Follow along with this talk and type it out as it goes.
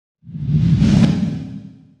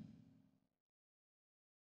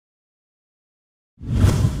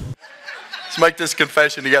Let's make this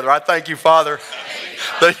confession together. I thank you, Father,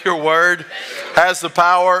 that your word has the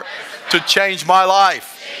power to change my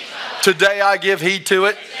life. Today I give heed to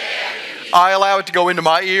it. I allow it to go into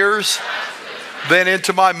my ears, then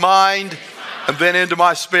into my mind, and then into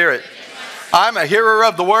my spirit. I'm a hearer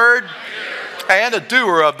of the word and a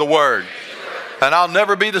doer of the word. And I'll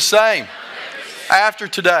never be the same after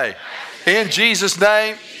today. In Jesus'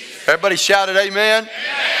 name, everybody shouted amen.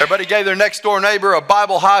 Everybody gave their next door neighbor a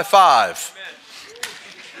Bible high five.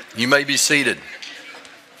 You may be seated.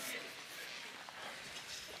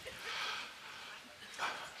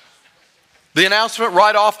 The announcement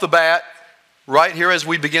right off the bat, right here as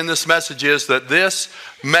we begin this message, is that this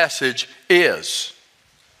message is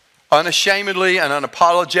unashamedly and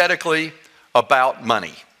unapologetically about money.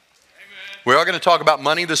 Amen. We are going to talk about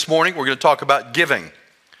money this morning. We're going to talk about giving.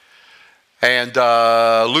 And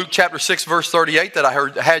Luke chapter 6 verse 38 that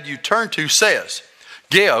I had you turn to says,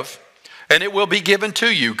 "Give, and it will be given to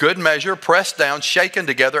you. Good measure, pressed down, shaken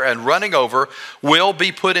together, and running over will be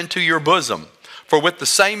put into your bosom. For with the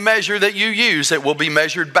same measure that you use, it will be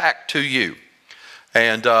measured back to you."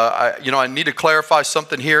 And I need to clarify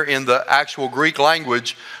something here in the actual Greek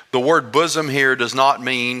language. The word bosom here does not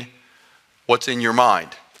mean what's in your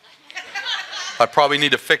mind. I probably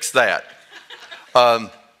need to fix that.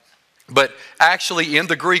 But actually in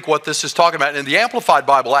the Greek, what this is talking about, and the Amplified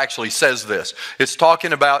Bible actually says this. It's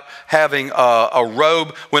talking about having a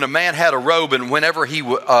robe. When a man had a robe, and whenever he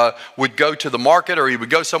would go to the market or he would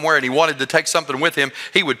go somewhere and he wanted to take something with him,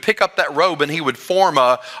 he would pick up that robe and he would form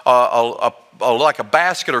like a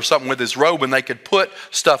basket or something with his robe, and they could put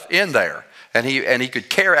stuff in there. And he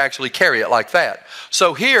could actually carry it like that.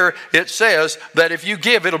 So here it says that if you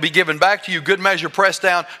give, it'll be given back to you. Good measure, pressed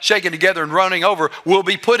down, shaken together, and running over will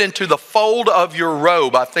be put into the fold of your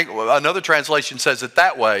robe. I think another translation says it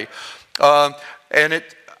that way.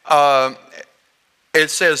 It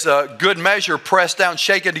says good measure, pressed down,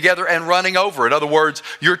 shaken together, and running over. In other words,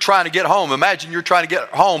 you're trying to get home. Imagine you're trying to get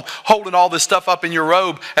home holding all this stuff up in your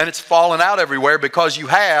robe, and it's falling out everywhere because you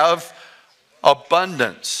have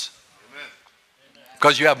abundance.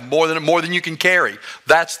 Because you have more than you can carry.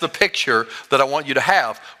 That's the picture that I want you to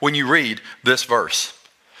have when you read this verse.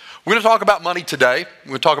 We're going to talk about money today. We're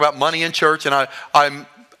going to talk about money in church, and I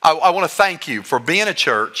want to thank you for being a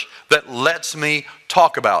church that lets me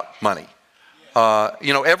talk about money.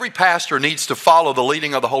 Every pastor needs to follow the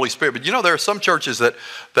leading of the Holy Spirit. But there are some churches that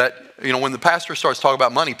when the pastor starts talking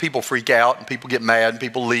about money, people freak out and people get mad and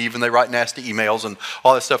people leave and they write nasty emails and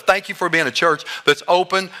all that stuff. Thank you for being a church that's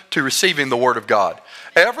open to receiving the Word of God.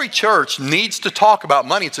 Every church needs to talk about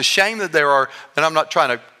money. It's a shame that there are, and I'm not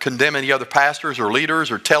trying to condemn any other pastors or leaders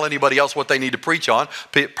or tell anybody else what they need to preach on.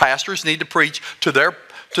 Pastors need to preach to their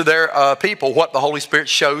people what the Holy Spirit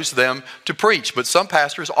shows them to preach. But some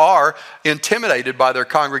pastors are intimidated by their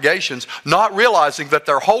congregations, not realizing that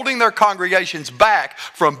they're holding their congregations back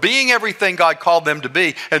from being everything God called them to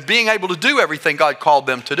be and being able to do everything God called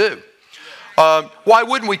them to do. Why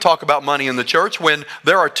wouldn't we talk about money in the church when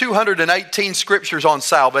there are 218 scriptures on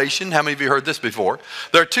salvation? How many of you heard this before?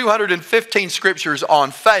 There are 215 scriptures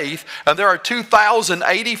on faith, and there are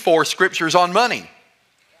 2,084 scriptures on money.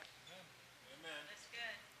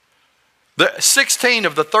 16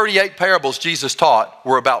 of the 38 parables Jesus taught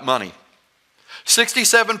were about money.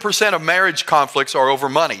 67% of marriage conflicts are over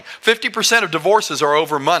money. 50% of divorces are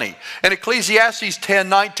over money. And Ecclesiastes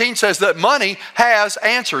 10:19 says that money has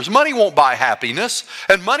answers. Money won't buy happiness,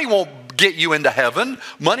 and money won't get you into heaven.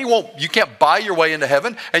 You can't buy your way into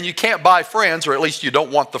heaven, and you can't buy friends, or at least you don't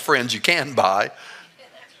want the friends you can buy.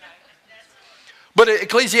 But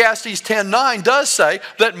Ecclesiastes 10:9 does say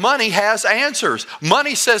that money has answers.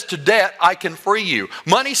 Money says to debt, I can free you.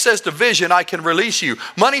 Money says to vision, I can release you.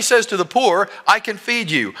 Money says to the poor, I can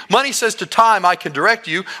feed you. Money says to time, I can direct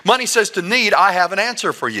you. Money says to need, I have an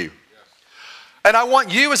answer for you. And I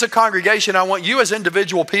want you as a congregation, I want you as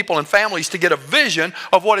individual people and families to get a vision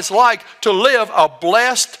of what it's like to live a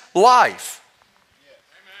blessed life.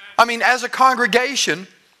 I mean, as a congregation,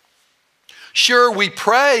 sure, we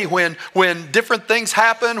pray when different things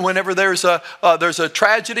happen, whenever there's a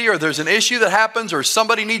tragedy or there's an issue that happens or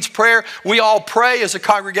somebody needs prayer. We all pray as a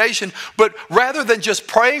congregation. But rather than just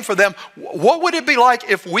praying for them, what would it be like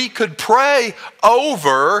if we could pray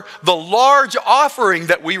over the large offering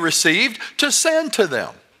that we received to send to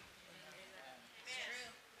them?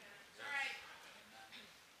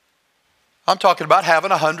 I'm talking about having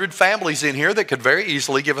 100 families in here that could very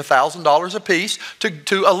easily give $1,000 apiece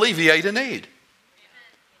to alleviate a need.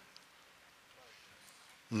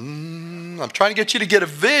 I'm trying to get you to get a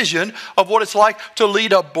vision of what it's like to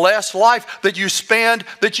lead a blessed life, that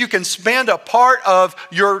you can spend a part of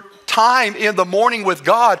your time in the morning with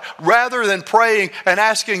God rather than praying and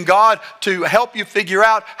asking God to help you figure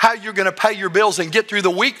out how you're going to pay your bills and get through the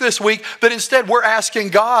week this week, that instead we're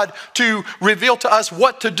asking God to reveal to us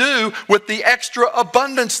what to do with the extra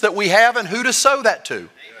abundance that we have and who to sow that to. Amen.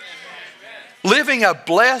 Living a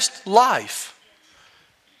blessed life.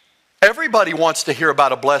 Everybody wants to hear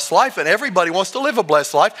about a blessed life, and everybody wants to live a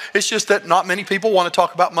blessed life. It's just that not many people want to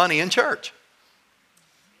talk about money in church.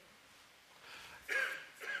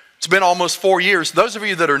 It's been almost 4 years. Those of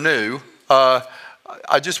you that are new,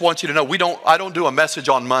 I just want you to know I don't do a message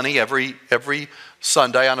on money every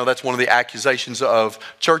Sunday. I know that's one of the accusations of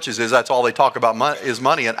churches is that's all they talk about is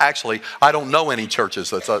money. And actually, I don't know any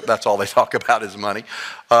churches that's all they talk about is money.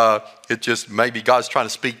 It just maybe God's trying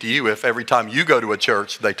to speak to you if every time you go to a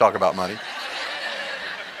church they talk about money.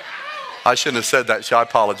 I shouldn't have said that. I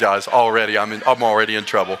apologize already. I'm already in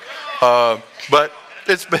trouble. But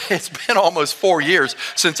it's been almost 4 years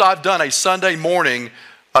since I've done a Sunday morning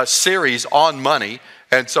series on money.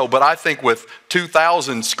 And so, but I think with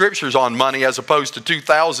 2,000 scriptures on money as opposed to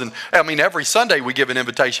 2,000, every Sunday we give an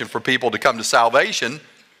invitation for people to come to salvation.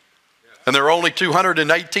 And there are only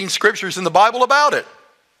 218 scriptures in the Bible about it.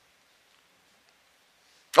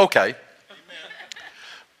 Okay.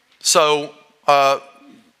 So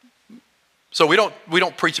we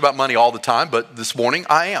don't preach about money all the time, but this morning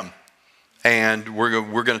I am. And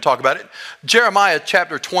we're going to talk about it. Jeremiah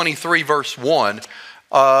chapter 23 verse 1,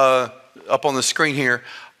 up on the screen here,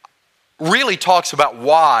 really talks about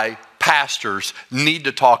why pastors need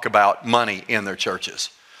to talk about money in their churches.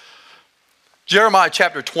 Jeremiah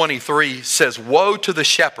chapter 23 says, woe to the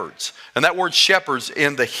shepherds. And that word shepherds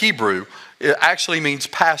in the Hebrew, it actually means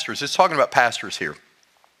pastors. It's talking about pastors here.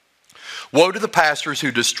 Woe to the pastors who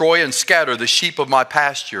destroy and scatter the sheep of my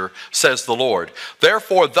pasture, says the Lord.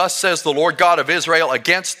 Therefore, thus says the Lord God of Israel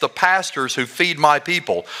against the pastors who feed my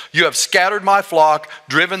people. You have scattered my flock,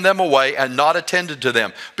 driven them away, and not attended to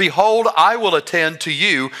them. Behold, I will attend to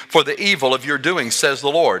you for the evil of your doing, says the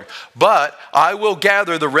Lord. But I will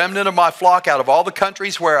gather the remnant of my flock out of all the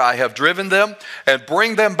countries where I have driven them, and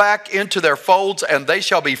bring them back into their folds, and they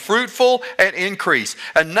shall be fruitful and increase.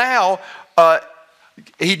 And now,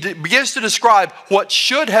 he begins to describe what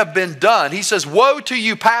should have been done. He says, woe to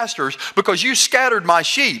you pastors, because you scattered my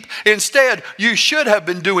sheep. Instead, you should have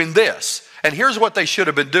been doing this. And here's what they should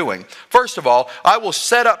have been doing. First of all, I will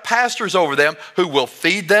set up pastors over them who will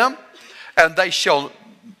feed them, and they shall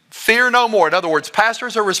fear no more. In other words,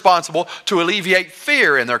 pastors are responsible to alleviate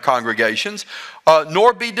fear in their congregations,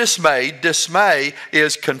 nor be dismayed. Dismay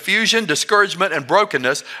is confusion, discouragement, and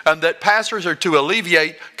brokenness, and that pastors are to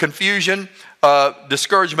alleviate confusion,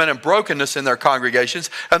 discouragement and brokenness in their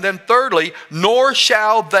congregations. And then thirdly, nor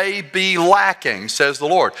shall they be lacking, says the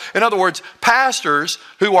Lord. In other words, pastors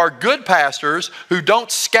who are good pastors, who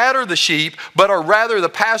don't scatter the sheep, but are rather the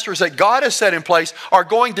pastors that God has set in place, are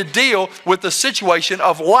going to deal with the situation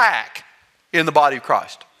of lack in the body of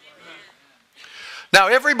Christ. Now,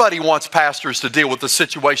 everybody wants pastors to deal with the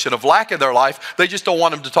situation of lack in their life. They just don't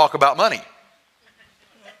want them to talk about money.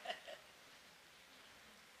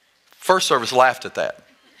 First service laughed at that.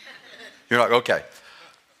 You're like, okay.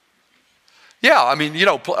 Yeah,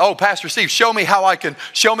 Pastor Steve, show me how I can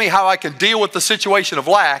deal with the situation of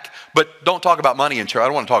lack, but don't talk about money in church. I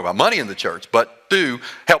don't want to talk about money in the church, but do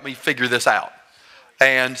help me figure this out.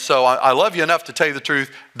 And so I love you enough to tell you the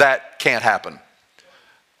truth, that can't happen.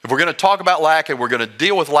 If we're going to talk about lack and we're going to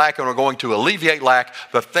deal with lack and we're going to alleviate lack,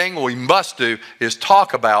 the thing we must do is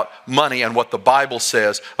talk about money and what the Bible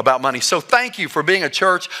says about money. So thank you for being a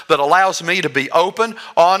church that allows me to be open,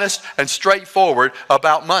 honest, and straightforward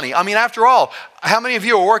about money. After all, how many of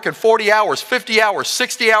you are working 40 hours, 50 hours,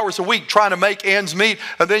 60 hours a week trying to make ends meet,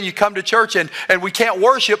 and then you come to church and we can't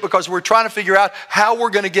worship because we're trying to figure out how we're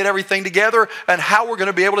going to get everything together and how we're going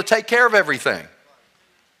to be able to take care of everything?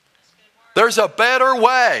 There's a better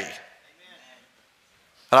way.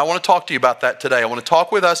 And I want to talk to you about that today. I want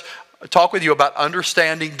to talk with you about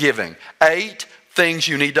understanding giving. 8 things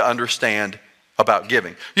you need to understand about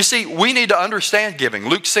giving. You see, we need to understand giving.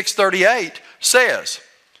 Luke 6:38 says,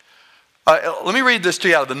 let me read this to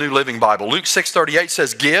you out of the New Living Bible. Luke 6:38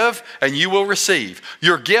 says, give and you will receive.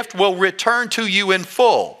 Your gift will return to you in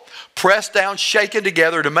full. Pressed down, shaken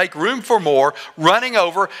together to make room for more, running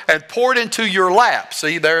over and poured into your lap.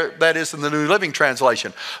 See, there that is in the New Living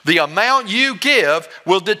Translation. The amount you give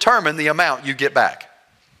will determine the amount you get back.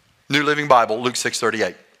 New Living Bible, Luke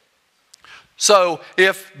 6:38. So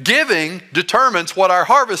if giving determines what our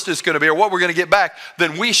harvest is going to be or what we're going to get back,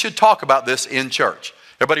 then we should talk about this in church.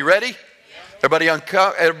 Everybody ready? Everybody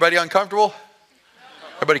uncomfortable?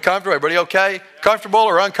 Everybody comfortable? Everybody okay? Comfortable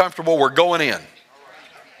or uncomfortable? We're going in.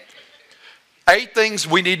 8 things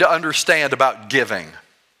we need to understand about giving.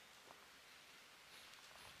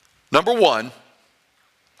 Number 1,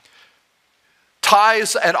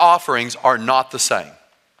 tithes and offerings are not the same.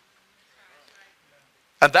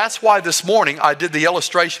 And that's why this morning I did the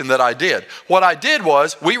illustration that I did. What I did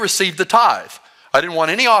was we received the tithe. I didn't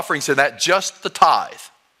want any offerings in that, just the tithe.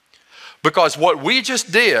 Because what we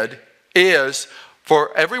just did is,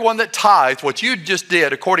 for everyone that tithed, what you just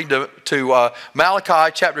did, according to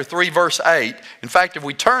Malachi chapter 3, verse 8. In fact, if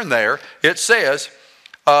we turn there, it says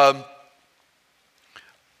that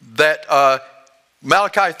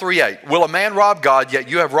Malachi 3:8, will a man rob God? Yet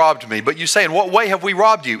you have robbed me. But you say, in what way have we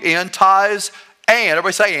robbed you? In tithes and,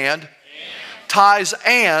 everybody say and. Tithes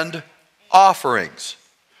and offerings.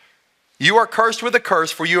 You are cursed with a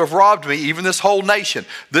curse, for you have robbed me, even this whole nation.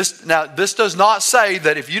 This does not say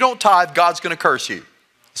that if you don't tithe, God's going to curse you.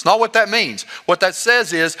 It's not what that means. What that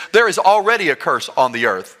says is there is already a curse on the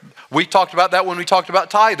earth. We talked about that when we talked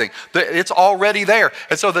about tithing. It's already there.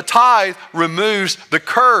 And so the tithe removes the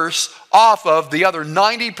curse off of the other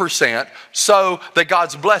 90% so that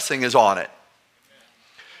God's blessing is on it.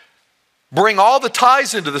 Bring all the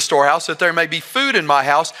tithes into the storehouse, that there may be food in my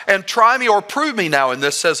house, and try me or prove me now in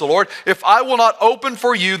this, says the Lord, if I will not open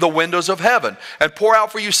for you the windows of heaven and pour out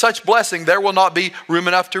for you such blessing, there will not be room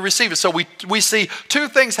enough to receive it. So we see 2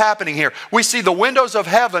 things happening here. We see the windows of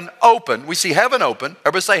heaven open. We see heaven open.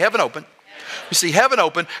 Everybody say heaven open. We see heaven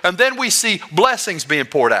open, and then we see blessings being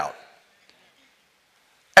poured out.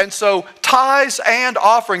 And so tithes and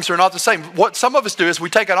offerings are not the same. What some of us do is we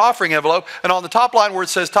take an offering envelope, and on the top line where it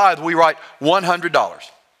says tithe, we write $100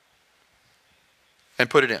 and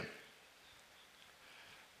put it in.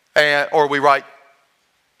 Or we write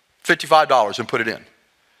 $55 and put it in.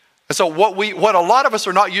 And so what a lot of us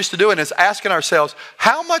are not used to doing is asking ourselves,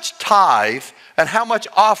 how much tithe and how much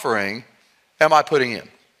offering am I putting in?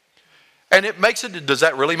 And does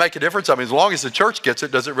that really make a difference? I mean, as long as the church gets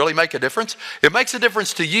it, does it really make a difference? It makes a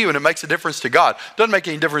difference to you, and it makes a difference to God. It doesn't make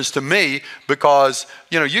any difference to me, because,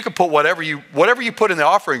 you can put whatever you put in the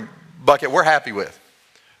offering bucket, we're happy with.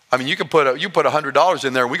 I mean, you put $100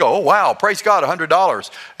 in there, and we go, oh, wow, praise God,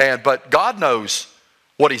 $100. But God knows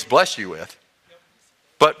what He's blessed you with.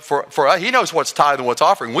 But for us, He knows what's tithe and what's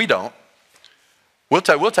offering. We don't.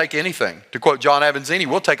 We'll take anything. To quote John Avanzini,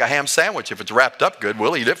 we'll take a ham sandwich. If it's wrapped up good,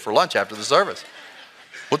 we'll eat it for lunch after the service.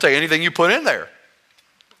 We'll take anything you put in there.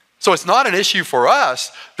 So it's not an issue for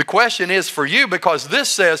us. The question is for you, because this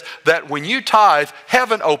says that when you tithe,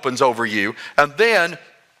 heaven opens over you, and then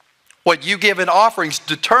what you give in offerings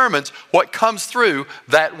determines what comes through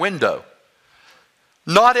that window.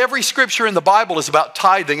 Not every scripture in the Bible is about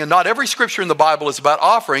tithing, and not every scripture in the Bible is about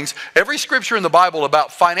offerings. Every scripture in the Bible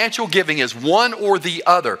about financial giving is one or the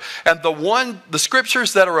other. And the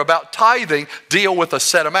scriptures that are about tithing deal with a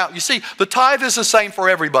set amount. You see, the tithe is the same for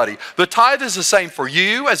everybody. The tithe is the same for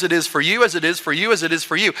you as it is for you, as it is for you, as it is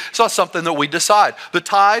for you. It's not something that we decide. The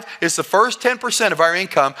tithe is the first 10% of our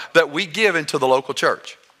income that we give into the local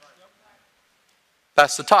church.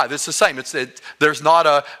 That's the tithe. It's the same. There's not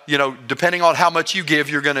a, depending on how much you give,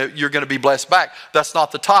 you're gonna be blessed back. That's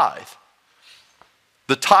not the tithe.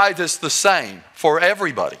 The tithe is the same for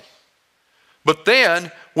everybody. But then,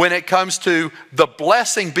 when it comes to the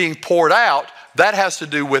blessing being poured out, that has to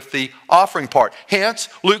do with the offering part. Hence,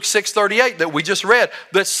 Luke 6:38 that we just read,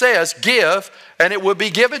 that says, give, and it will be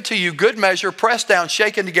given to you, good measure, pressed down,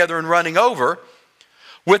 shaken together, and running over.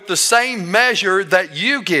 With the same measure that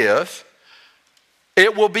you give,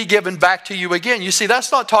 it will be given back to you again. You see,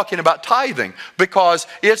 that's not talking about tithing, because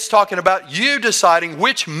it's talking about you deciding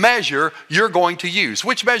which measure you're going to use.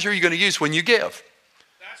 Which measure are you going to use when you give?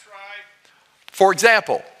 That's right. For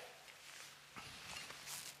example,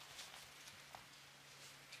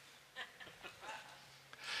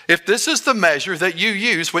 if this is the measure that you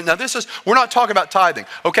use, we're not talking about tithing,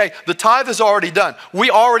 okay? The tithe is already done. We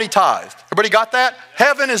already tithed. Everybody got that?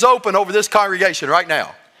 Heaven is open over this congregation right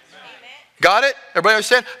now. Got it? Everybody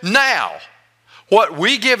understand? Now, what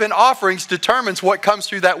we give in offerings determines what comes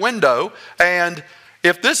through that window. And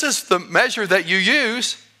if this is the measure that you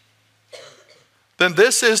use, then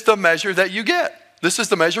this is the measure that you get. This is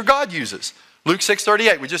the measure God uses. Luke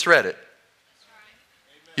 6:38, we just read it.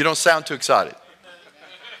 You don't sound too excited.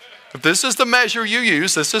 If this is the measure you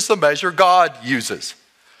use, this is the measure God uses.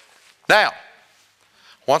 Now,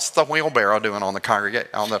 what's the wheelbarrow doing on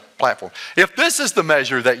the platform? If this is the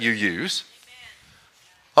measure that you use,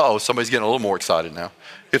 somebody's getting a little more excited now.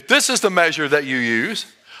 If this is the measure that you use,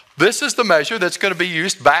 this is the measure that's going to be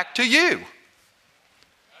used back to you.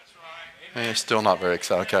 That's right. It's still not very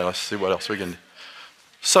exciting. Okay, let's see what else we can do.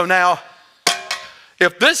 So now,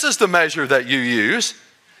 if this is the measure that you use,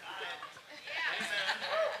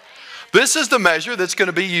 this is the measure that's going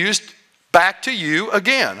to be used back to you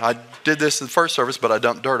again. I did this in the first service, but I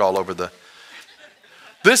dumped dirt all over the...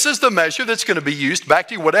 This is the measure that's going to be used back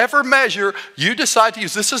to you. Whatever measure you decide to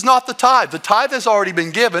use, this is not the tithe. The tithe has already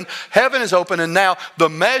been given. Heaven is open, and now the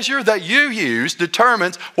measure that you use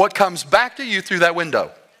determines what comes back to you through that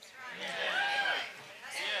window.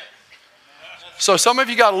 So some of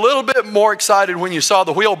you got a little bit more excited when you saw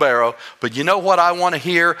the wheelbarrow, but you know what I want to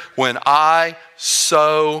hear when I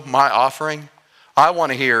sow my offering? I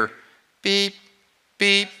want to hear beep,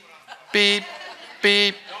 beep, beep,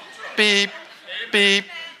 beep, beep, beep.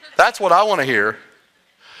 That's what I want to hear.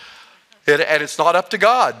 And it's not up to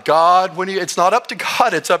God. It's not up to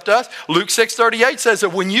God, it's up to us. Luke 6:38 says that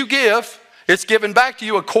when you give, it's given back to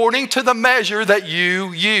you according to the measure that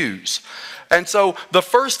you use. And so the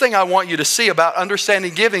first thing I want you to see about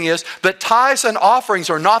understanding giving is that tithes and offerings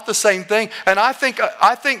are not the same thing. And I think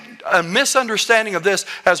a misunderstanding of this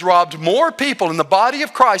has robbed more people in the body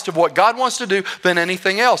of Christ of what God wants to do than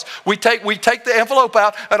anything else. We take the envelope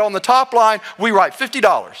out, and on the top line, we write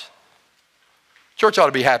 $50. Church ought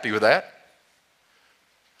to be happy with that.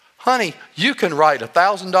 Honey, you can write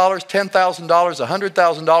 $1,000, $10,000, $100,000,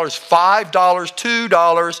 $5,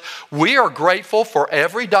 $2. We are grateful for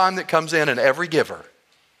every dime that comes in and every giver.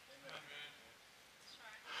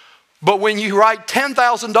 But when you write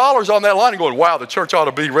 $10,000 on that line and going, wow, the church ought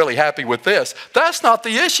to be really happy with this, that's not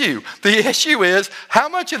the issue. The issue is how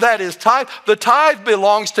much of that is tithe. The tithe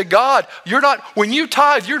belongs to God. When you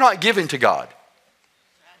tithe, you're not giving to God.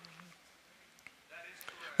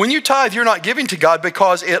 When you tithe, you're not giving to God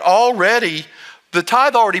because the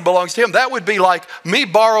tithe already belongs to Him. That would be like me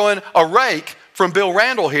borrowing a rake from Bill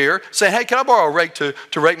Randall here, saying, hey, can I borrow a rake to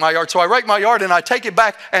rake my yard? So I rake my yard and I take it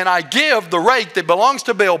back and I give the rake that belongs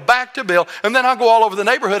to Bill back to Bill. And then I go all over the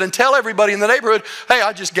neighborhood and tell everybody in the neighborhood, hey,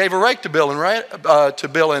 I just gave a rake to Bill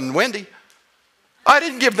and Wendy. I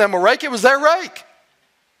didn't give them a rake. It was their rake.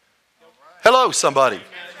 Hello, somebody.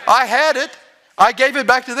 I had it. I gave it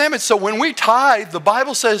back to them. And so when we tithe, the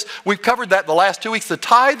Bible says, we've covered that the last 2 weeks, the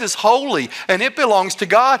tithe is holy and it belongs to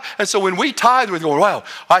God. And so when we tithe, we're going, wow,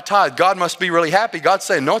 I tithe. God must be really happy. God's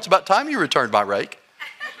saying, no, it's about time you returned my rake.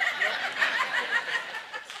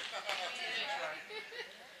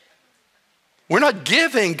 We're not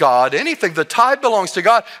giving God anything. The tithe belongs to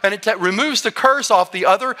God, and it removes the curse off the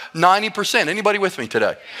other 90%. Anybody with me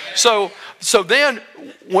today? So then,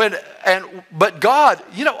 but God,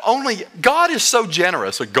 only God is so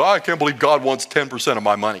generous. God, I can't believe God wants 10% of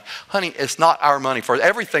my money. Honey, it's not our money. For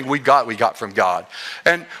everything we got from God.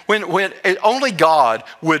 And when only God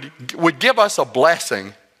would give us a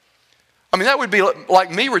blessing. I mean, that would be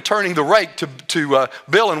like me returning the rake to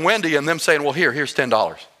Bill and Wendy and them saying, well, here's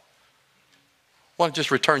 $10. Well, I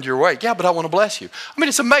just returned your rake. Yeah, but I want to bless you. I mean,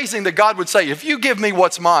 it's amazing that God would say, if you give me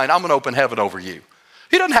what's mine, I'm going to open heaven over you.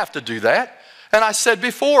 He doesn't have to do that. And I said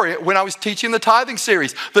before, when I was teaching the tithing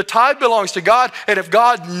series, the tithe belongs to God. And if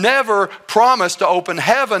God never promised to open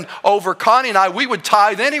heaven over Connie and I, we would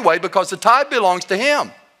tithe anyway because the tithe belongs to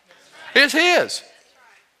Him. It's His.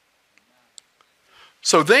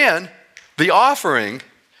 So then, the offering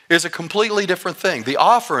is a completely different thing. The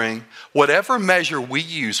offering, whatever measure we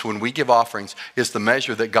use when we give offerings, is the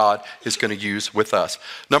measure that God is going to use with us.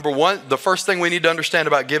 Number one, the first thing we need to understand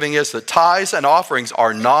about giving is that tithes and offerings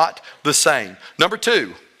are not the same. Number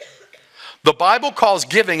two, the Bible calls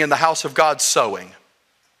giving in the house of God sowing.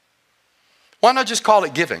 Why not just call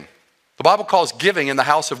it giving? The Bible calls giving in the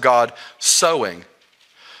house of God sowing.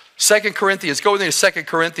 2 Corinthians, go with me to 2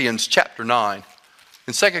 Corinthians chapter 9.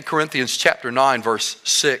 In 2 Corinthians chapter 9, verse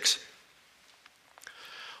 6.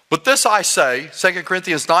 But this I say, 2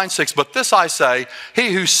 Corinthians 9:6, but this I say,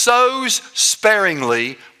 he who sows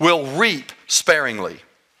sparingly will reap sparingly.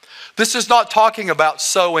 This is not talking about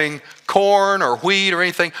sowing corn or wheat or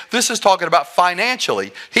anything. This is talking about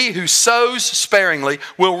financially. He who sows sparingly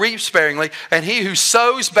will reap sparingly, and he who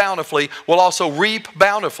sows bountifully will also reap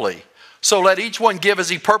bountifully. So let each one give as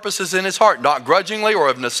he purposes in his heart, not grudgingly or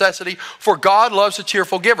of necessity, for God loves a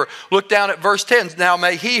cheerful giver. Look down at verse 10. Now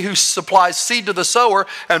may he who supplies seed to the sower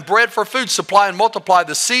and bread for food supply and multiply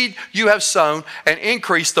the seed you have sown and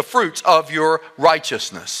increase the fruits of your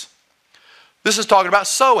righteousness. This is talking about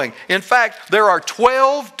sowing. In fact, there are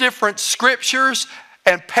 12 different scriptures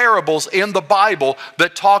and parables in the Bible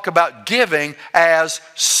that talk about giving as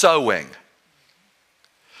sowing.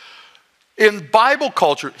 In Bible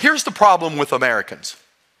culture, here's the problem with Americans.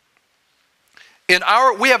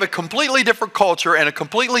 We have a completely different culture and a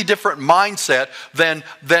completely different mindset than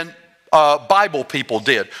Bible people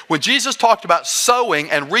did. When Jesus talked about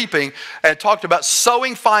sowing and reaping and talked about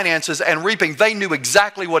sowing finances and reaping, they knew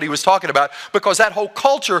exactly what he was talking about because that whole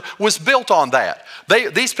culture was built on that.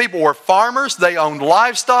 These people were farmers. They owned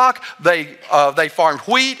livestock. They farmed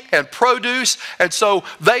wheat and produce. And so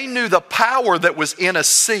they knew the power that was in a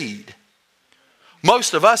seed.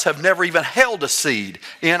 Most of us have never even held a seed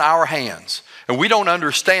in our hands. And we don't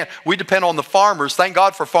understand. We depend on the farmers. Thank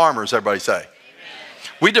God for farmers, everybody say. Amen.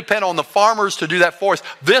 We depend on the farmers to do that for us.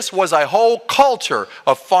 This was a whole culture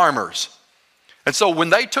of farmers. And so when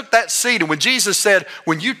they took that seed, and when Jesus said,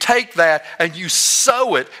 when you take that and you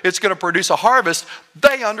sow it, it's going to produce a harvest,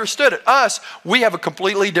 they understood it. Us, we have a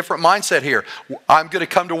completely different mindset here. I'm going to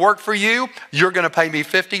come to work for you. You're going to pay me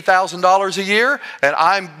 $50,000 a year, and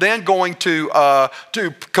I'm then going to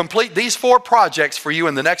complete these 4 projects for you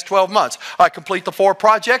in the next 12 months. I complete the 4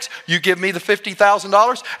 projects. You give me the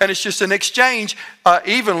 $50,000, and it's just an exchange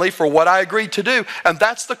evenly for what I agreed to do. And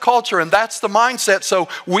that's the culture, and that's the mindset. So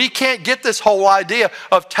we can't get this whole idea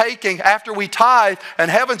of taking, after we tithe and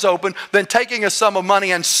heaven's open, then taking a sum of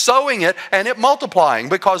money and sowing it and it multiplies.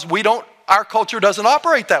 Because our culture doesn't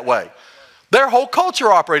operate that way. Their whole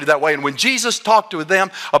culture operated that way. And when Jesus talked to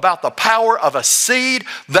them about the power of a seed,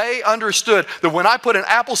 they understood that when I put an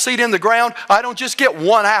apple seed in the ground, I don't just get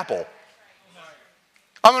one apple.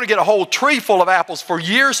 I'm going to get a whole tree full of apples for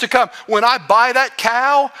years to come. When I buy that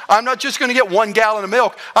cow, I'm not just going to get 1 gallon of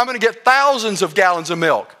milk. I'm going to get thousands of gallons of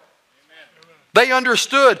milk. They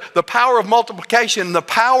understood the power of multiplication and the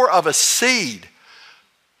power of a seed.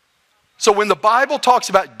 So when the Bible talks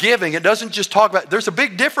about giving, it doesn't just talk about, there's a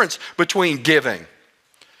big difference between giving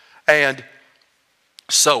and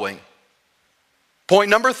sowing.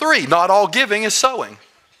 Point number 3, not all giving is sowing.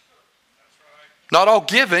 Not all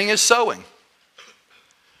giving is sowing.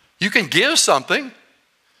 You can give something, and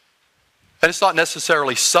it's not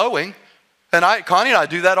necessarily sowing. And Connie and I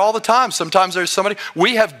do that all the time. Sometimes there's somebody,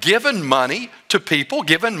 we have given money to people,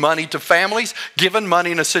 given money to families, given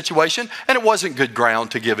money in a situation, and it wasn't good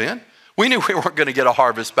ground to give in. We knew we weren't going to get a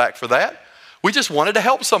harvest back for that. We just wanted to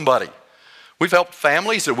help somebody. We've helped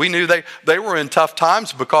families that we knew they were in tough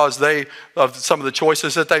times because of some of the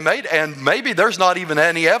choices that they made. And maybe there's not even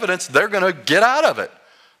any evidence they're going to get out of it.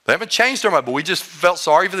 They haven't changed their mind, but we just felt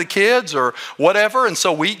sorry for the kids or whatever. And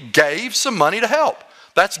so we gave some money to help.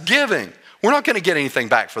 That's giving. We're not going to get anything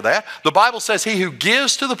back for that. The Bible says he who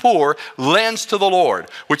gives to the poor lends to the Lord,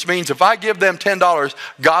 which means if I give them $10,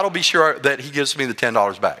 God will be sure that he gives me the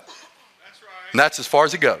 $10 back. And that's as far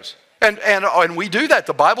as it goes. And we do that.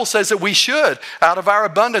 The Bible says that we should, out of our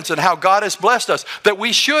abundance and how God has blessed us, that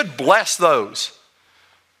we should bless those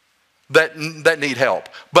that need help.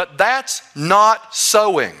 But that's not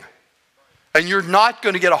sowing. And you're not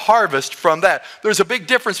going to get a harvest from that. There's a big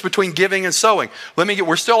difference between giving and sowing.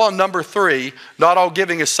 We're still on number 3. Not all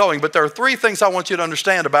giving is sowing. But there are 3 things I want you to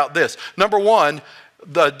understand about this. Number 1,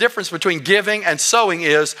 the difference between giving and sowing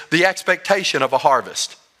is the expectation of a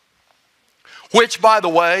harvest. Which, by the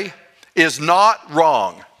way, is not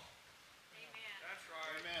wrong.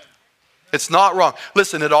 It's not wrong.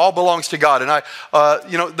 Listen, it all belongs to God.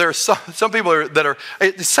 And there are some people that are,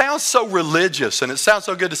 it sounds so religious and it sounds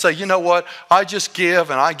so good to say, you know what, I just give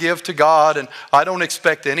and I give to God and I don't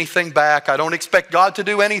expect anything back. I don't expect God to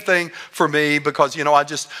do anything for me because, I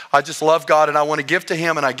just love God and I want to give to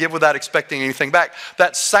him and I give without expecting anything back.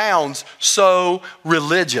 That sounds so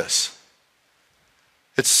religious.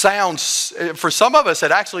 It sounds, for some of us,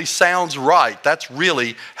 it actually sounds right. That's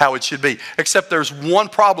really how it should be. Except there's one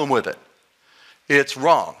problem with it. It's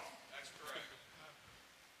wrong.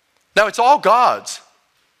 Now, it's all God's.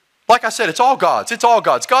 Like I said, it's all God's. It's all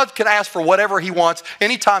God's. God can ask for whatever he wants,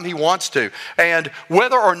 anytime he wants to. And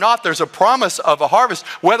whether or not there's a promise of a harvest,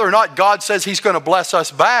 whether or not God says he's going to bless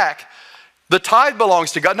us back, the tithe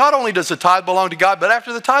belongs to God. Not only does the tithe belong to God, but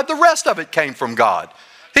after the tithe, the rest of it came from God.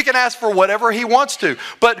 He can ask for whatever he wants to.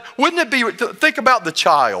 But wouldn't it be, think about the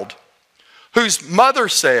child whose mother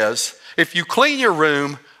says, if you clean your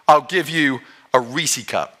room, I'll give you a Reese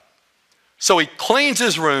cup. So he cleans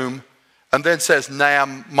his room and then says, nah,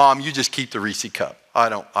 Mom, you just keep the Reese cup. I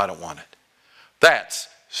don't want it. That's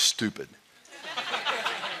stupid.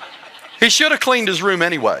 He should have cleaned his room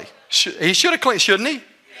anyway. He should have cleaned, shouldn't he?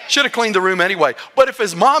 Should have cleaned the room anyway. But if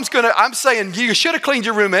his mom's I'm saying you should have cleaned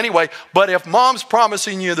your room anyway, but if mom's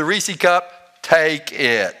promising you the Reese cup, take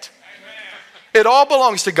it. It all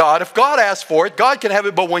belongs to God. If God asks for it, God can have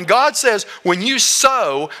it. But when God says, when you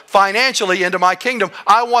sow financially into my kingdom,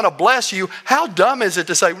 I want to bless you, how dumb is it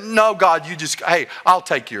to say, no, God, hey, I'll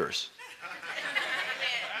take yours.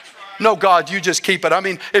 No, God, you just keep it. I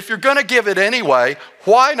mean, if you're going to give it anyway,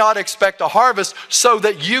 why not expect a harvest so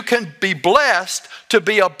that you can be blessed to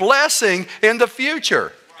be a blessing in the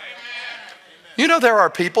future? You know, there are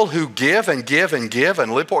people who give and give and give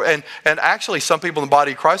and live poor. And actually, some people in the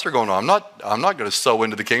body of Christ are going, no, I'm not going to sow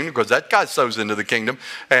into the kingdom because that guy sows into the kingdom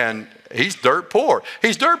and he's dirt poor.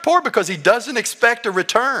 He's dirt poor because he doesn't expect a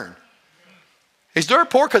return. He's dirt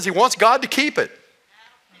poor because he wants God to keep it.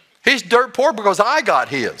 He's dirt poor because I got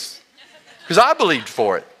his. Because I believed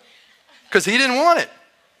for it. Because he didn't want it.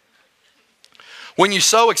 When you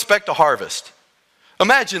sow, expect a harvest.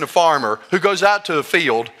 Imagine a farmer who goes out to a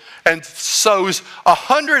field and sows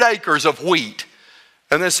 100 acres of wheat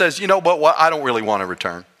and then says, you know what, I don't really want a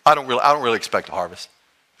return. I don't really expect a harvest.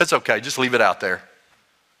 It's okay, just leave it out there.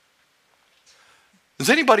 Does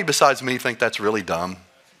anybody besides me think that's really dumb?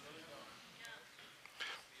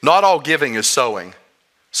 Not all giving is sowing.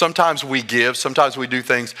 Sometimes we give, sometimes we do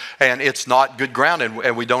things and it's not good ground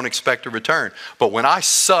and we don't expect a return. But when I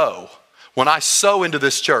sow into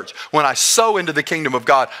this church, when I sow into the kingdom of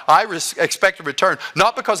God, I expect a return.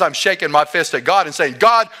 Not because I'm shaking my fist at God and saying,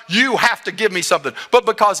 God, you have to give me something. But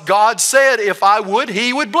because God said if I would,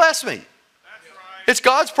 he would bless me. That's right. It's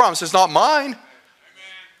God's promise, it's not mine. Amen.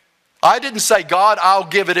 I didn't say, God, I'll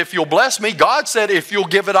give it if you'll bless me. God said, if you'll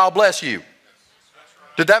give it, I'll bless you.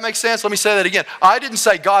 Did that make sense? Let me say that again. I didn't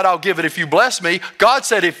say, God, I'll give it if you bless me. God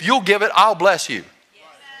said, if you'll give it, I'll bless you.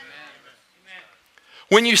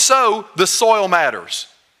 When you sow, the soil matters.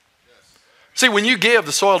 See, when you give,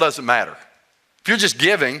 the soil doesn't matter. If you're just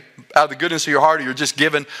giving out of the goodness of your heart, or you're just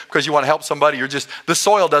giving because you want to help somebody, the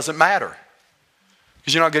soil doesn't matter.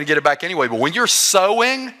 Because you're not going to get it back anyway. But when you're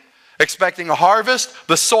sowing, expecting a harvest,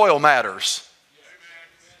 the soil matters.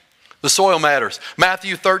 The soil matters.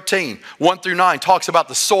 Matthew 13, 1 through 9 talks about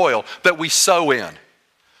the soil that we sow in.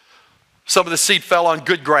 Some of the seed fell on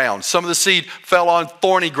good ground. Some of the seed fell on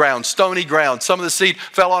thorny ground, stony ground. Some of the seed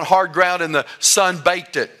fell on hard ground and the sun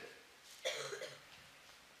baked it.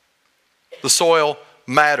 The soil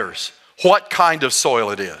matters. What kind of soil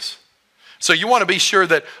it is. So you want to be sure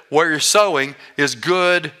that where you're sowing is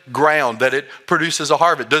good ground, that it produces a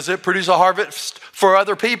harvest. Does it produce a harvest for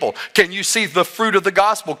other people? Can you see the fruit of the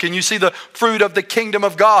gospel? Can you see the fruit of the kingdom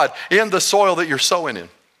of God in the soil that you're sowing in?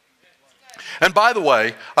 And by the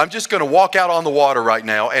way, I'm just going to walk out on the water right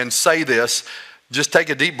now and say this. Just take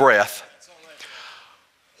a deep breath.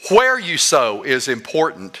 Where you sow is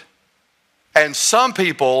important. And some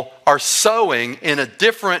people are sowing in a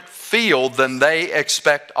different field than they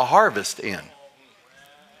expect a harvest in.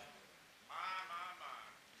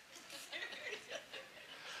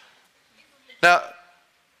 Now,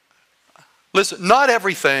 listen, not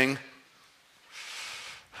everything,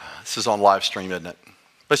 this is on live stream, isn't it?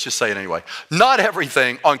 Let's just say it anyway. Not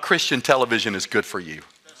everything on Christian television is good for you.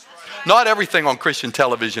 Not everything on Christian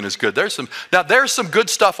television is good. There's some good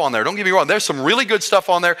stuff on there. Don't get me wrong. There's some really good stuff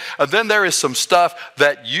on there. And then there is some stuff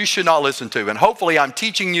that you should not listen to. And hopefully I'm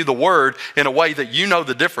teaching you the word in a way that you know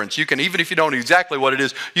the difference. You can, even if you don't know exactly what it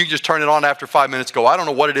is, you can just turn it on after 5 minutes, go, I don't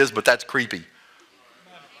know what it is, but that's creepy.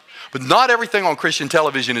 But not everything on Christian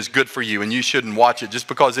television is good for you, and you shouldn't watch it. Just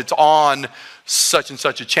because it's on such and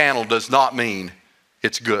such a channel does not mean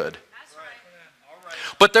it's good.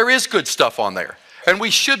 But there is good stuff on there. And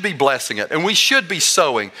we should be blessing it. And we should be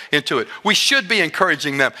sowing into it. We should be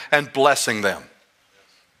encouraging them and blessing them.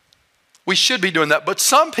 We should be doing that. But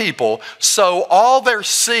some people sow all their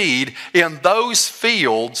seed in those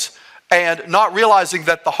fields and not realizing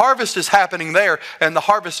that the harvest is happening there and the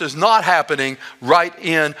harvest is not happening right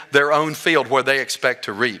in their own field where they expect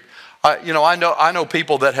to reap. I know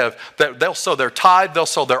people that they'll sow their tithe, they'll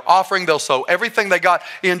sow their offering, they'll sow everything they got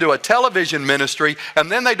into a television ministry,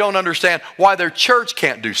 and then they don't understand why their church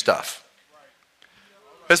can't do stuff.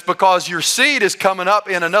 It's because your seed is coming up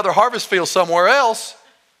in another harvest field somewhere else.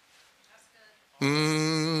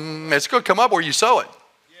 It's going to come up where you sow it.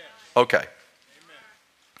 Okay.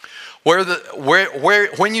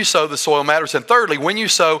 When you sow, the soil matters. And thirdly, when you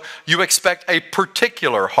sow, you expect a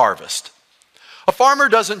particular harvest. A farmer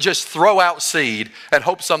doesn't just throw out seed and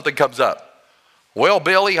hope something comes up. Well,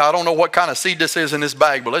 Billy, I don't know what kind of seed this is in this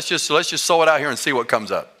bag, but let's just sow it out here and see what comes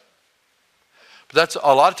up. But that's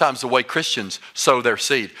a lot of times the way Christians sow their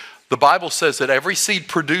seed. The Bible says that every seed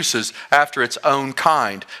produces after its own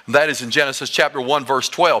kind. And that is in Genesis chapter 1, verse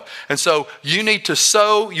 12. And so you need to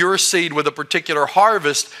sow your seed with a particular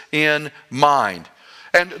harvest in mind.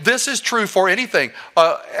 And this is true for anything.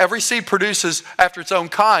 Every seed produces after its own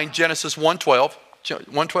kind, Genesis 1:12.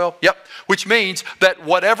 112? Yep. Which means that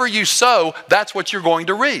whatever you sow, that's what you're going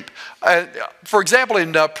to reap. For example,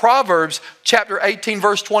 in Proverbs chapter 18,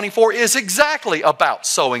 verse 24 is exactly about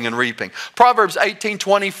sowing and reaping. Proverbs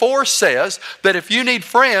 18:24 says that if you need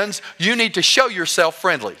friends, you need to show yourself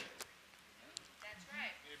friendly.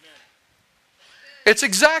 It's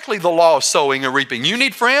exactly the law of sowing and reaping. You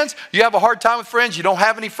need friends? You have a hard time with friends? You don't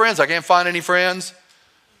have any friends? I can't find any friends.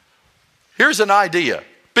 Here's an idea.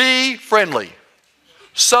 Be friendly.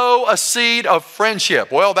 Sow a seed of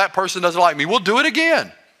friendship. Well, that person doesn't like me. We'll do it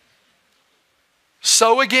again.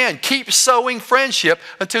 Sow again. Keep sowing friendship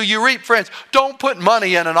until you reap friends. Don't put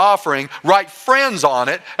money in an offering, write friends on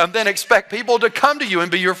it, and then expect people to come to you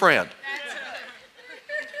and be your friend.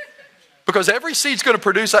 Because every seed's going to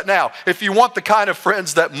produce that. Now, if you want the kind of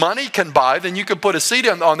friends that money can buy, then you can put a seed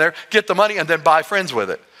on there, get the money, and then buy friends with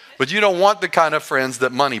it. But you don't want the kind of friends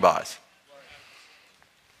that money buys.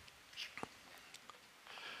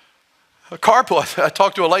 A carpool. I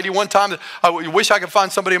talked to a lady one time that I wish I could find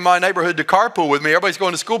somebody in my neighborhood to carpool with me. Everybody's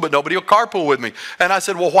going to school, but nobody will carpool with me. And I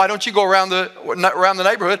said, well, why don't you go around the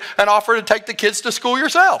neighborhood and offer to take the kids to school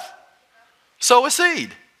yourself? Sow a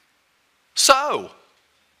seed. Sow.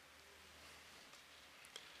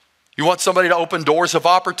 You want somebody to open doors of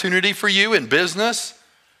opportunity for you in business?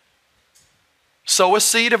 Sow a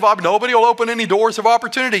seed of opportunity. Nobody will open any doors of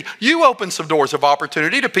opportunity. You open some doors of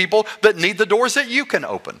opportunity to people that need the doors that you can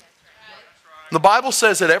open. The Bible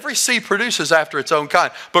says that every seed produces after its own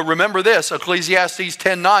kind. But remember this, Ecclesiastes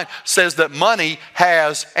 10:9 says that money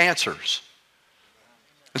has answers.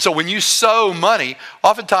 And so when you sow money,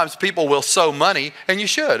 oftentimes people will sow money, and you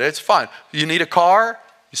should. It's fine. You need a car,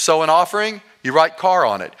 you sow an offering, you write car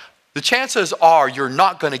on it. The chances are you're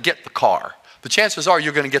not going to get the car. The chances are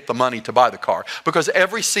you're going to get the money to buy the car because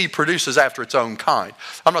every seed produces after its own kind.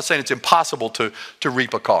 I'm not saying it's impossible to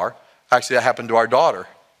reap a car. Actually, that happened to our daughter.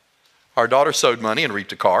 Our daughter sowed money and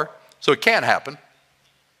reaped a car, so it can happen.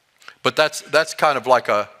 But that's kind of like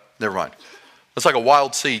a, never mind. It's like a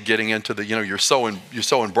wild seed getting into the, you're sowing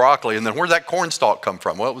broccoli, and then where'd that corn stalk come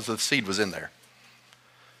from? Well, the seed was in there.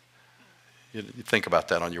 You think about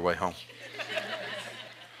that on your way home.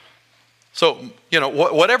 So,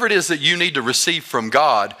 whatever it is that you need to receive from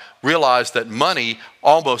God, realize that money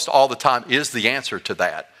almost all the time is the answer to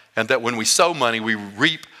that. And that when we sow money, we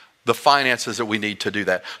reap the finances that we need to do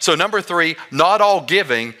that. So number 3, not all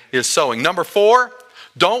giving is sowing. Number 4,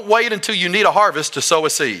 don't wait until you need a harvest to sow a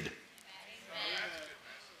seed.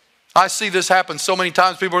 I see this happen so many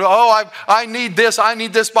times. People go, I need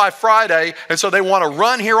this by Friday. And so they want to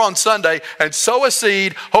run here on Sunday and sow a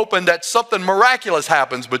seed, hoping that something miraculous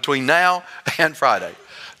happens between now and Friday.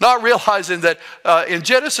 Not realizing that in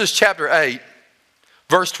Genesis chapter 8,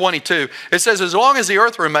 verse 22, it says, as long as the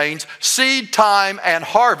earth remains, seed time and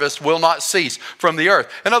harvest will not cease from the earth.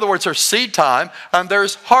 In other words, there's seed time and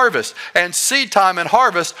there's harvest. And seed time and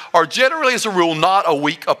harvest are generally, as a rule, not a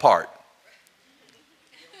week apart.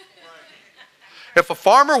 If a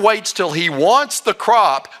farmer waits till he wants the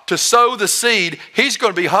crop to sow the seed, he's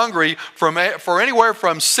going to be hungry for anywhere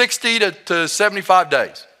from 60 to 75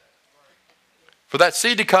 days. For that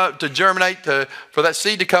seed to germinate, for that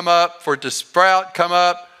seed to come up, for it to sprout, come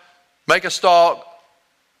up, make a stalk,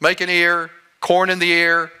 make an ear, corn in the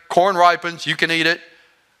ear, corn ripens, you can eat it.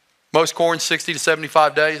 Most corn 60 to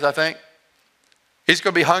 75 days, I think. He's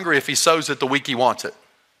going to be hungry if he sows it the week he wants it.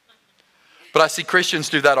 But I see Christians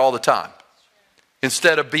do that all the time.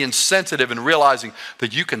 Instead of being sensitive and realizing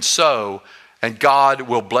that you can sow and God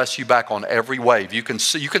will bless you back on every wave. You can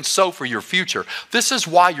sow for your future. This is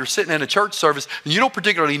why you're sitting in a church service and you don't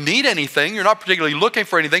particularly need anything. You're not particularly looking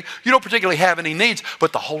for anything. You don't particularly have any needs.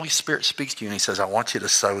 But the Holy Spirit speaks to you and He says, I want you to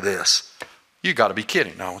sow this. You got to be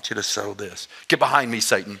kidding. No, I want you to sow this. Get behind me,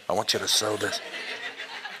 Satan. I want you to sow this.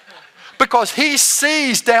 Because He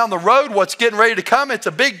sees down the road what's getting ready to come. It's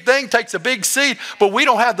a big thing, takes a big seed, but we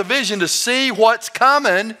don't have the vision to see what's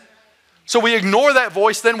coming. So we ignore that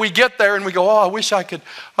voice, then we get there and we go, I wish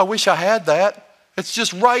I had that. It's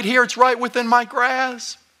just right here, it's right within my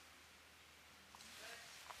grasp.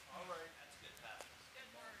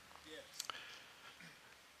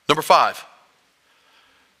 Number 5,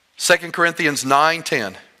 2 Corinthians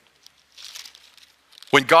 9:10.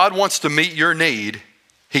 When God wants to meet your need,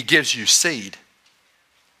 He gives you seed.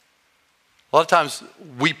 A lot of times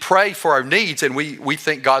we pray for our needs and we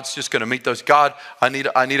think God's just going to meet those. God, I need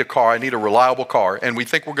a car. I need a reliable car. And we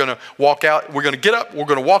think we're going to walk out. We're going to get up. We're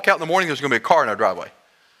going to walk out in the morning. There's going to be a car in our driveway.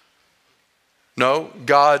 No,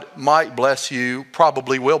 God might bless you,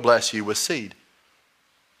 probably will bless you with seed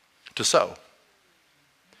to sow.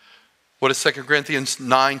 What does 2 Corinthians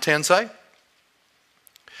 9:10 say?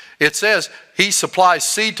 It says he supplies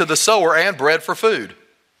seed to the sower and bread for food.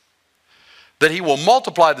 That he will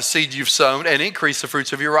multiply the seed you've sown and increase the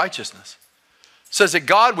fruits of your righteousness. It says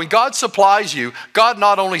that when God supplies you, God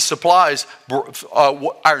not only supplies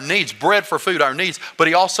our needs, bread for food, our needs, but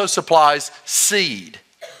he also supplies seed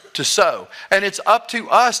to sow. And it's up to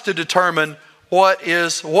us to determine what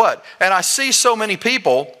is what. And I see so many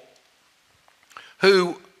people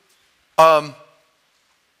who can't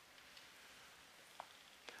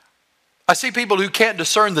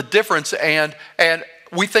discern the difference, and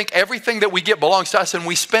we think everything that we get belongs to us and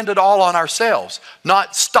we spend it all on ourselves.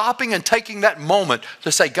 Not stopping and taking that moment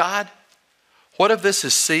to say, God, what if this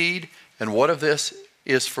is seed and what if this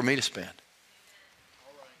is for me to spend?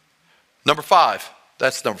 Number 5.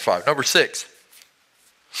 That's number 5. Number 6.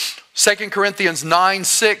 2 Corinthians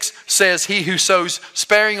 9:6 says, he who sows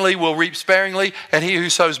sparingly will reap sparingly, and he who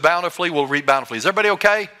sows bountifully will reap bountifully. Is everybody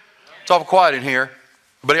okay? It's awful quiet in here.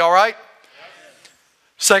 Everybody all right?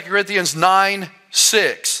 2 Corinthians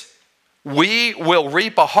 9:6. We will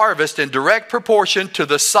reap a harvest in direct proportion to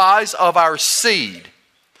the size of our seed,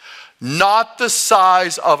 not the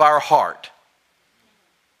size of our heart.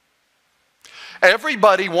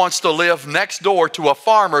 Everybody wants to live next door to a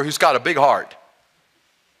farmer who's got a big heart.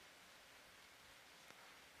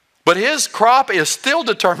 But his crop is still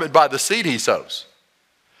determined by the seed he sows.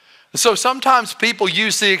 So sometimes people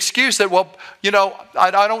use the excuse that, well, I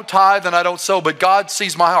don't tithe and I don't sow, but God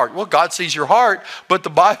sees my heart. Well, God sees your heart, but the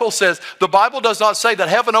Bible does not say that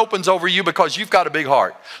heaven opens over you because you've got a big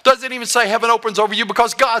heart. Doesn't even say heaven opens over you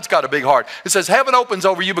because God's got a big heart. It says heaven opens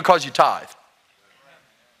over you because you tithe.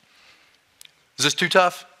 Is this too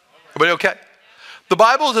tough? Everybody okay? The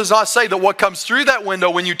Bible does not say that what comes through that window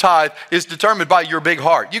when you tithe is determined by your big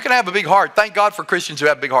heart. You can have a big heart. Thank God for Christians who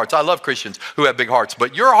have big hearts. I love Christians who have big hearts.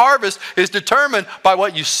 But your harvest is determined by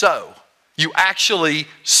what you sow. You actually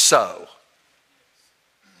sow.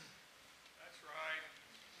 That's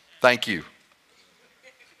right. Thank you.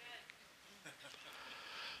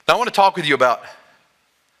 Now I want to talk with you about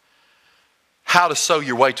how to sow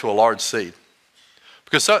your way to a large seed.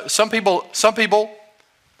 Because some people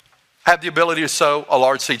have the ability to sow a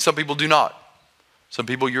large seed. Some people do not. Some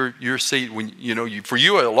people, your seed, for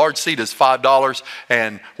you, a large seed is $5,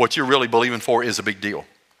 and what you're really believing for is a big deal.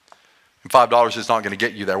 And $5 is not going to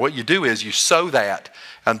get you there. What you do is you sow that,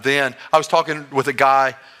 and then I was talking with a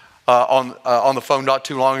guy on the phone not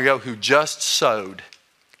too long ago who just sowed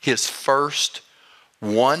his first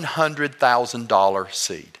 $100,000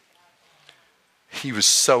 seed. He was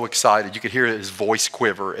so excited. You could hear his voice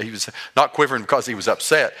quiver. He was not quivering because he was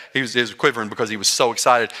upset. He was quivering because he was so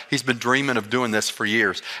excited. He's been dreaming of doing this for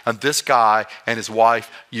years. And this guy and his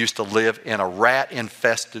wife used to live in a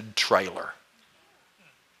rat-infested trailer.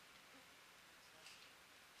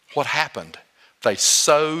 What happened? They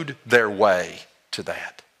sowed their way to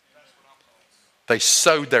that. They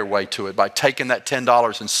sowed their way to it by taking that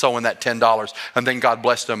 $10 and sowing that $10. And then God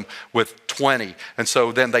blessed them with 20. And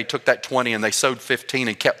so then they took that 20 and they sowed 15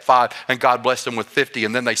 and kept 5. And God blessed them with 50.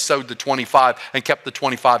 And then they sowed the 25 and kept the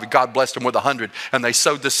 25. And God blessed them with 100. And they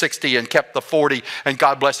sowed the 60 and kept the 40. And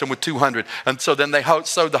God blessed them with 200. And so then they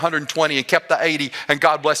sowed the 120 and kept the 80. And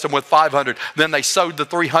God blessed them with 500. Then they sowed the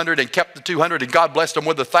 300 and kept the 200. And God blessed them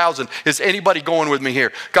with 1,000. Is anybody going with me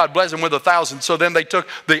here? God blessed them with 1,000. So then they took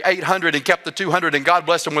the 800 and kept the 200. And God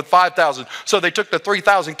blessed them with 5,000. So they took the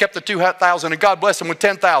 3,000, kept the 2,000, and God blessed them with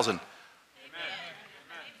 10,000.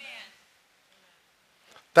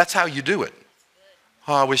 That's how you do it.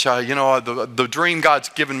 Oh, I wish the dream God's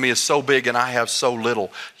given me is so big and I have so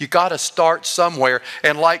little. You got to start somewhere.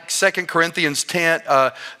 And like 2 Corinthians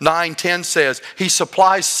 9:10 says, he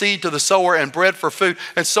supplies seed to the sower and bread for food.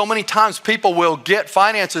 And so many times people will get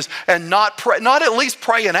finances and not at least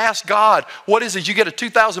pray and ask God, what is it? You get a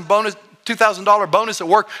 $2,000 bonus at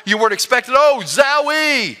work. You weren't expected. Oh,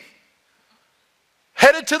 zowie!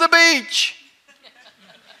 Headed to the beach.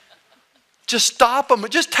 Just stop them.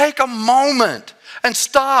 Just take a moment and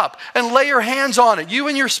stop and lay your hands on it. You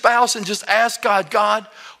and your spouse, and just ask God, God,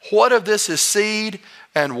 what of this is seed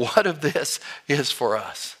and what of this is for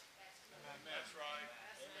us?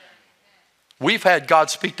 We've had God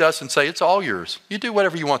speak to us and say, it's all yours. You do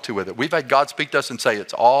whatever you want to with it. We've had God speak to us and say,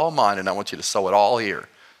 it's all mine and I want you to sow it all here.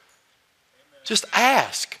 Just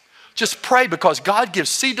ask. Just pray, because God gives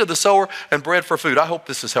seed to the sower and bread for food. I hope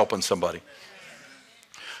this is helping somebody.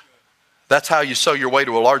 That's how you sow your way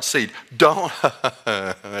to a large seed. Don't,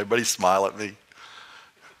 everybody smile at me.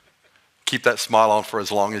 Keep that smile on for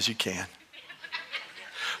as long as you can.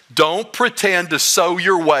 Don't pretend to sow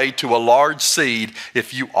your way to a large seed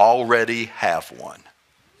if you already have one.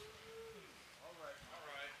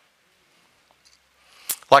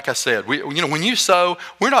 Like I said, when you sow,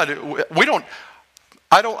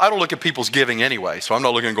 I don't look at people's giving anyway. So I'm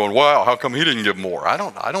not looking and going, wow, how come he didn't give more? I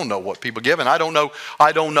don't know what people give, and I don't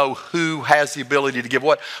know who has the ability to give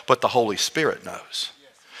what, but the Holy Spirit knows.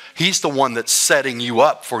 He's the one that's setting you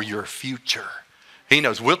up for your future. He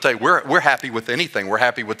knows. We'll tell you, we're happy with anything. We're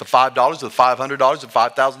happy with the $5, the $500, the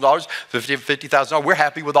 $5,000, $50,000. We're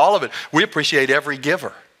happy with all of it. We appreciate every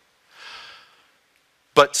giver.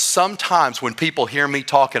 But sometimes when people hear me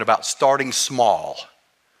talking about starting small,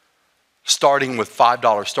 starting with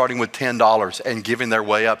 $5, starting with $10 and giving their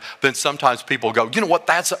way up, then sometimes people go, you know what,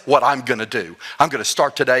 that's what I'm going to do. I'm going to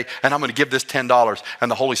start today and I'm going to give this $10.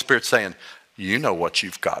 And the Holy Spirit's saying, you know what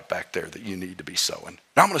you've got back there that you need to be sowing.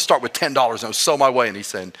 Now I'm going to start with $10 and I'll sow my way. And he's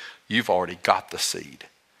saying, you've already got the seed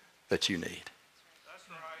that you need. That's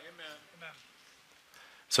right. Amen.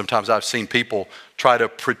 Sometimes I've seen people try to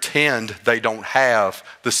pretend they don't have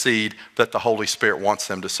the seed that the Holy Spirit wants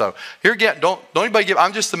them to sow. Here again, don't anybody give,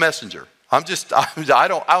 I'm just the messenger. I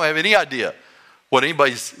don't have any idea what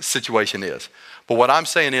anybody's situation is. But what I'm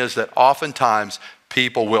saying is that oftentimes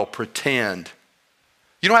people will pretend.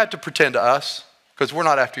 You don't have to pretend to us because we're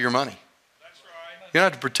not after your money. That's right. You don't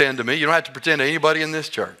have to pretend to me. You don't have to pretend to anybody in this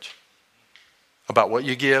church about what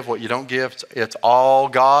you give, what you don't give. It's all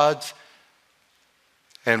God's.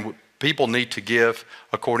 And people need to give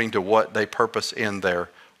according to what they purpose in their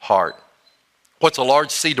heart. What's a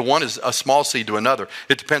large seed to one is a small seed to another.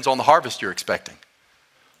 It depends on the harvest you're expecting.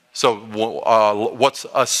 So what's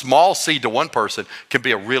a small seed to one person can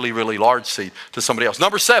be a really, really large seed to somebody else.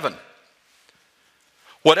 Number 7.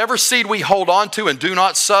 Whatever seed we hold on to and do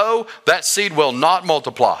not sow, that seed will not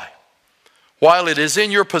multiply. While it is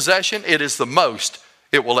in your possession, it is the most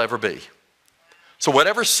it will ever be. So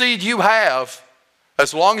whatever seed you have,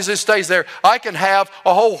 as long as it stays there, I can have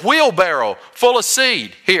a whole wheelbarrow full of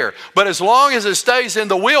seed here. But as long as it stays in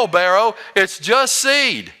the wheelbarrow, it's just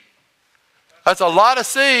seed. That's a lot of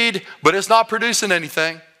seed, but it's not producing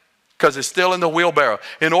anything because it's still in the wheelbarrow.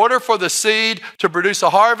 In order for the seed to produce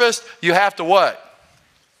a harvest, you have to what?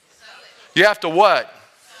 You have to what?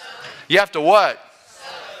 You have to what?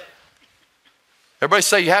 Everybody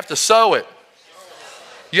say you have to sow it.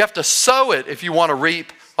 You have to sow it if you want to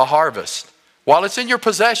reap a harvest. While it's in your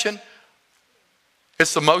possession,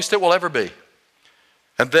 it's the most it will ever be.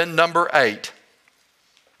 And then number 8.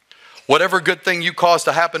 Whatever good thing you cause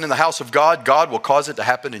to happen in the house of God, God will cause it to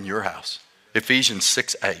happen in your house. Ephesians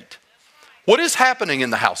 6:8. What is happening in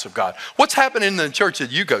the house of God? What's happening in the church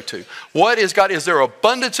that you go to? What is God? Is there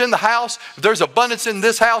abundance in the house? If there's abundance in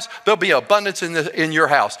this house, there'll be abundance in your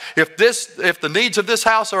house. If the needs of this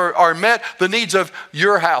house are met, the needs of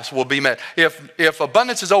your house will be met. If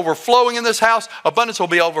abundance is overflowing in this house, abundance will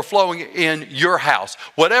be overflowing in your house.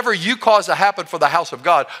 Whatever you cause to happen for the house of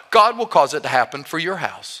God, God will cause it to happen for your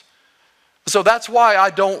house. So that's why I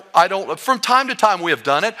don't, from time to time we have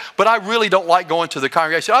done it, but I really don't like going to the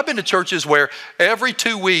congregation. I've been to churches where every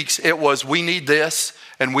 2 weeks it was, we need this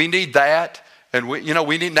and we need that. And we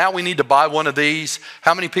need to buy one of these.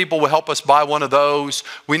 How many people will help us buy one of those?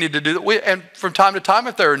 We need to do that. And from time to time,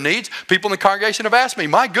 if there are needs, people in the congregation have asked me,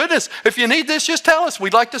 my goodness, if you need this, just tell us.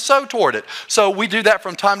 We'd like to sow toward it. So we do that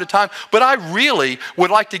from time to time. But I really would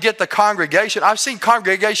like to get the congregation. I've seen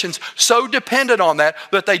congregations so dependent on that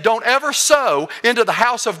they don't ever sow into the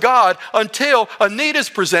house of God until a need is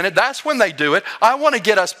presented. That's when they do it. I want to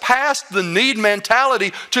get us past the need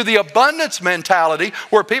mentality to the abundance mentality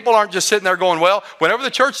where people aren't just sitting there going, well, whenever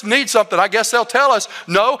the church needs something, I guess they'll tell us.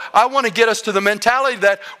 No, I want to get us to the mentality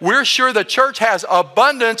that we're sure the church has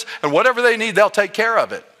abundance and whatever they need, they'll take care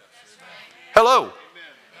of it. Hello.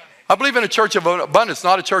 I believe in a church of abundance,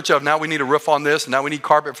 not a church of now we need a roof on this, and now we need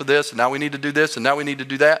carpet for this, and now we need to do this, and now we need to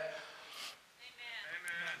do that.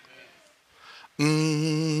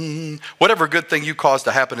 Whatever good thing you cause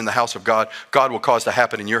to happen in the house of God, God will cause to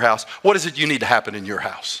happen in your house. What is it you need to happen in your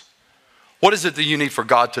house? What is it that you need for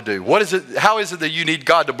God to do? How is it that you need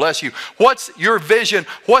God to bless you? What's your vision?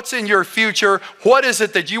 What's in your future? What is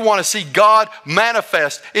it that you want to see God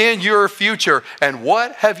manifest in your future? And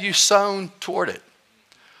what have you sown toward it?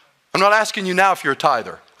 I'm not asking you now if you're a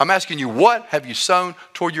tither. I'm asking you, what have you sown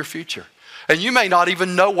toward your future? And you may not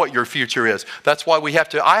even know what your future is. That's why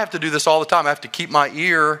I have to do this all the time. I have to keep my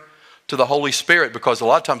ear to the Holy Spirit, because a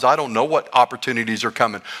lot of times I don't know what opportunities are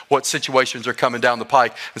coming, what situations are coming down the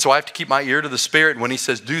pike. And so I have to keep my ear to the Spirit. When He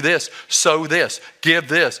says, do this, sow this, give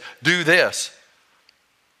this, do this.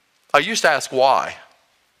 I used to ask why.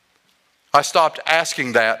 I stopped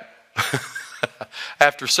asking that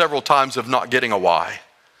after several times of not getting a why.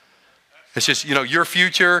 It's just, your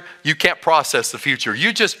future, you can't process the future.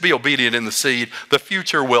 You just be obedient in the seed. The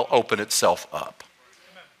future will open itself up.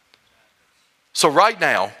 So right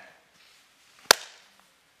now,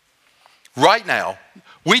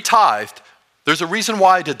 we tithed. There's a reason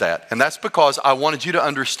why I did that, and that's because I wanted you to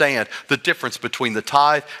understand the difference between the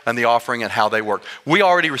tithe and the offering and how they work. We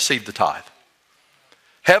already received the tithe.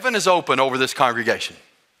 Heaven is open over this congregation.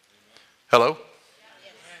 Hello?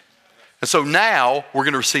 And so now we're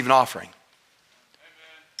going to receive an offering.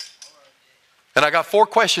 And I got 4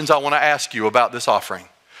 questions I want to ask you about this offering.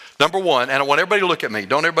 Number 1, and I want everybody to look at me.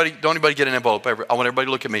 Don't anybody get an envelope. I want everybody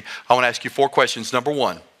to look at me. I want to ask you 4 questions. Number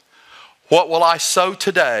 1, what will I sow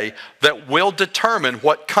today that will determine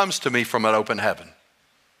what comes to me from an open heaven?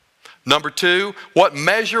 Number 2, what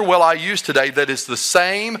measure will I use today that is the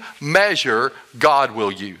same measure God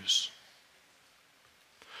will use?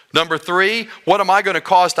 Number 3, what am I going to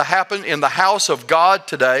cause to happen in the house of God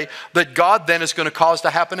today that God then is going to cause to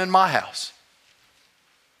happen in my house?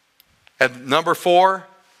 And number 4,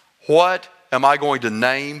 what am I going to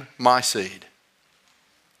name my seed?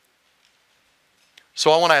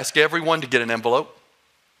 So I want to ask everyone to get an envelope.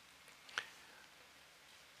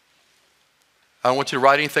 I don't want you to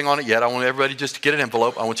write anything on it yet. I want everybody just to get an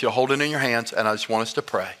envelope. I want you to hold it in your hands, and I just want us to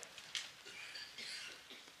pray.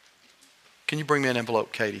 Can you bring me an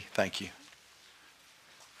envelope, Katie? Thank you.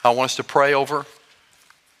 I want us to pray over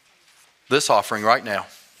this offering right now.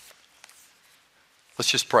 Let's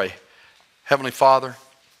just pray. Heavenly Father,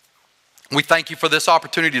 we thank you for this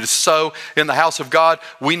opportunity to sow in the house of God.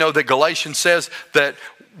 We know that Galatians says that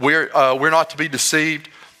we're not to be deceived,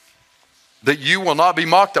 that you will not be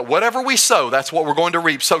mocked, that whatever we sow, that's what we're going to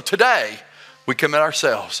reap. So today, we commit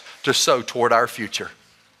ourselves to sow toward our future.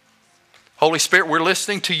 Holy Spirit, we're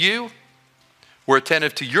listening to you. We're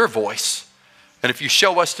attentive to your voice. And if you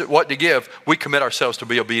show us what to give, we commit ourselves to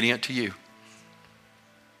be obedient to you.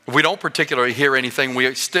 If we don't particularly hear anything,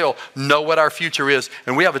 we still know what our future is,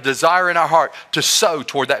 and we have a desire in our heart to sow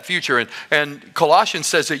toward that future. And Colossians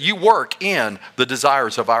says that you work in the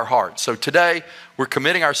desires of our heart. So today, we're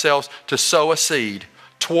committing ourselves to sow a seed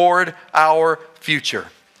toward our future.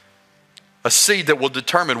 A seed that will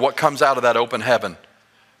determine what comes out of that open heaven.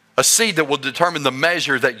 A seed that will determine the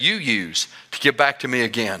measure that you use to give back to me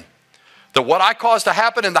again. That what I cause to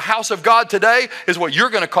happen in the house of God today is what you're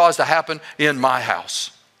going to cause to happen in my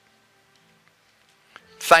house.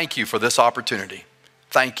 Thank you for this opportunity.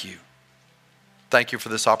 Thank you. Thank you for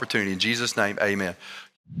this opportunity. In Jesus' name, amen.